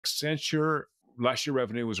Accenture, last year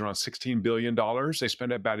revenue was around $16 billion. They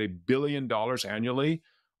spend about $1 billion annually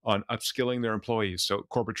on upskilling their employees, so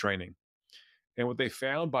corporate training. And what they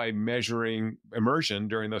found by measuring immersion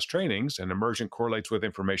during those trainings, and immersion correlates with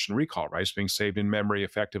information recall, right? It's being saved in memory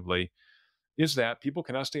effectively, is that people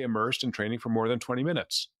cannot stay immersed in training for more than 20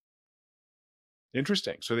 minutes.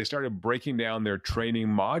 Interesting. So they started breaking down their training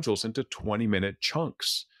modules into 20-minute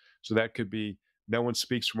chunks. So that could be no one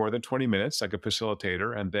speaks for more than 20 minutes, like a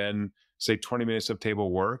facilitator, and then say 20 minutes of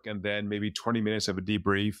table work, and then maybe 20 minutes of a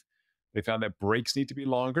debrief. They found that breaks need to be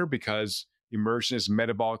longer because immersion is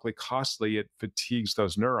metabolically costly. It fatigues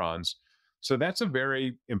those neurons. So that's a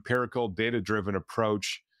very empirical, data driven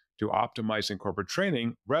approach to optimizing corporate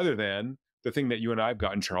training rather than the thing that you and I have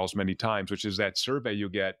gotten, Charles, many times, which is that survey you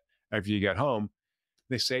get after you get home.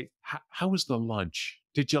 They say, how was the lunch?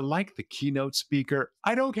 Did you like the keynote speaker?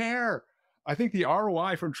 I don't care. I think the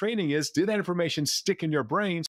ROI from training is, did that information stick in your brain?